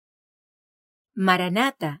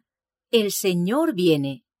Maranata, el Señor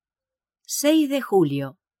viene. 6 de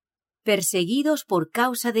julio. Perseguidos por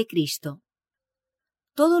causa de Cristo.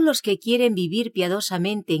 Todos los que quieren vivir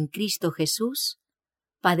piadosamente en Cristo Jesús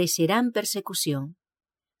padecerán persecución.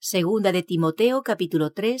 Segunda de Timoteo,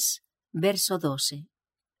 capítulo 3, verso 12.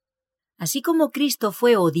 Así como Cristo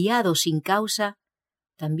fue odiado sin causa,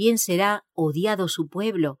 también será odiado su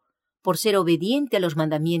pueblo por ser obediente a los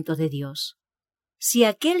mandamientos de Dios. Si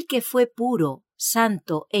aquel que fue puro,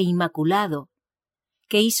 santo e inmaculado,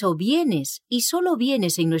 que hizo bienes y solo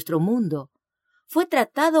bienes en nuestro mundo, fue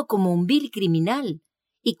tratado como un vil criminal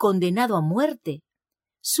y condenado a muerte,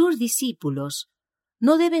 sus discípulos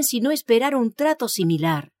no deben sino esperar un trato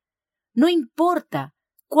similar. No importa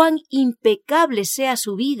cuán impecable sea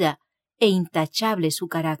su vida e intachable su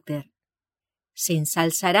carácter. Se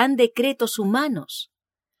ensalzarán decretos humanos,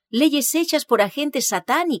 leyes hechas por agentes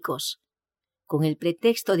satánicos, con el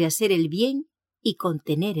pretexto de hacer el bien y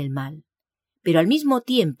contener el mal. Pero al mismo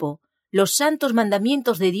tiempo, los santos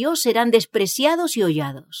mandamientos de Dios serán despreciados y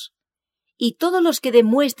hollados. Y todos los que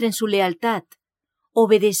demuestren su lealtad,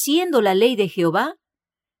 obedeciendo la ley de Jehová,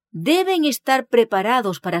 deben estar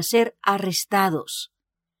preparados para ser arrestados,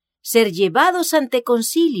 ser llevados ante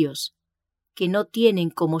concilios, que no tienen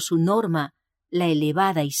como su norma la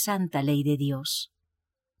elevada y santa ley de Dios.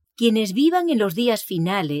 Quienes vivan en los días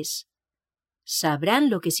finales sabrán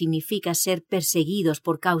lo que significa ser perseguidos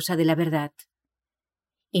por causa de la verdad.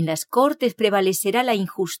 En las cortes prevalecerá la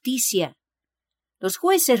injusticia. Los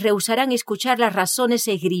jueces rehusarán escuchar las razones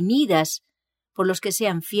esgrimidas por los que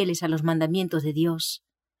sean fieles a los mandamientos de Dios,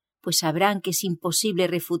 pues sabrán que es imposible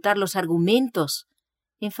refutar los argumentos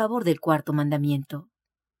en favor del cuarto mandamiento.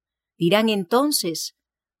 Dirán entonces: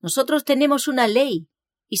 nosotros tenemos una ley,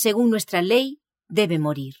 y según nuestra ley debe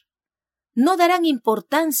morir. No darán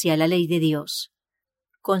importancia a la ley de Dios.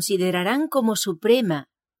 Considerarán como suprema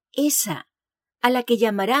esa a la que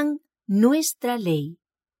llamarán nuestra ley.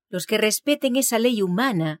 Los que respeten esa ley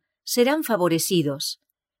humana serán favorecidos,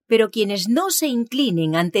 pero quienes no se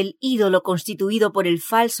inclinen ante el ídolo constituido por el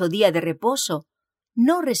falso día de reposo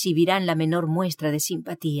no recibirán la menor muestra de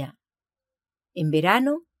simpatía. En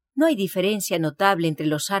verano no hay diferencia notable entre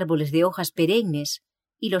los árboles de hojas perennes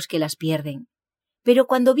y los que las pierden. Pero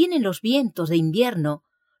cuando vienen los vientos de invierno,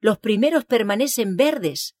 los primeros permanecen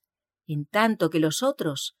verdes, en tanto que los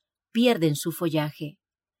otros pierden su follaje.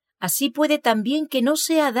 Así puede también que no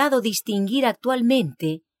sea dado distinguir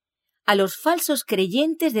actualmente a los falsos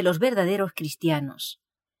creyentes de los verdaderos cristianos.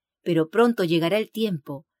 Pero pronto llegará el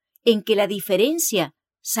tiempo en que la diferencia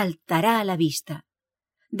saltará a la vista.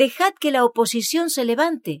 Dejad que la oposición se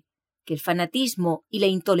levante, que el fanatismo y la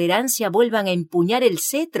intolerancia vuelvan a empuñar el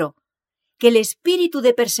cetro, que el espíritu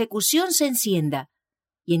de persecución se encienda,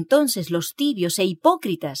 y entonces los tibios e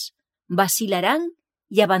hipócritas vacilarán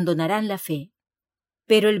y abandonarán la fe.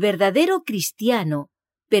 Pero el verdadero cristiano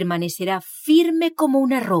permanecerá firme como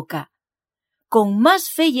una roca, con más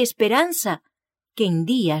fe y esperanza que en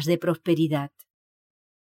días de prosperidad.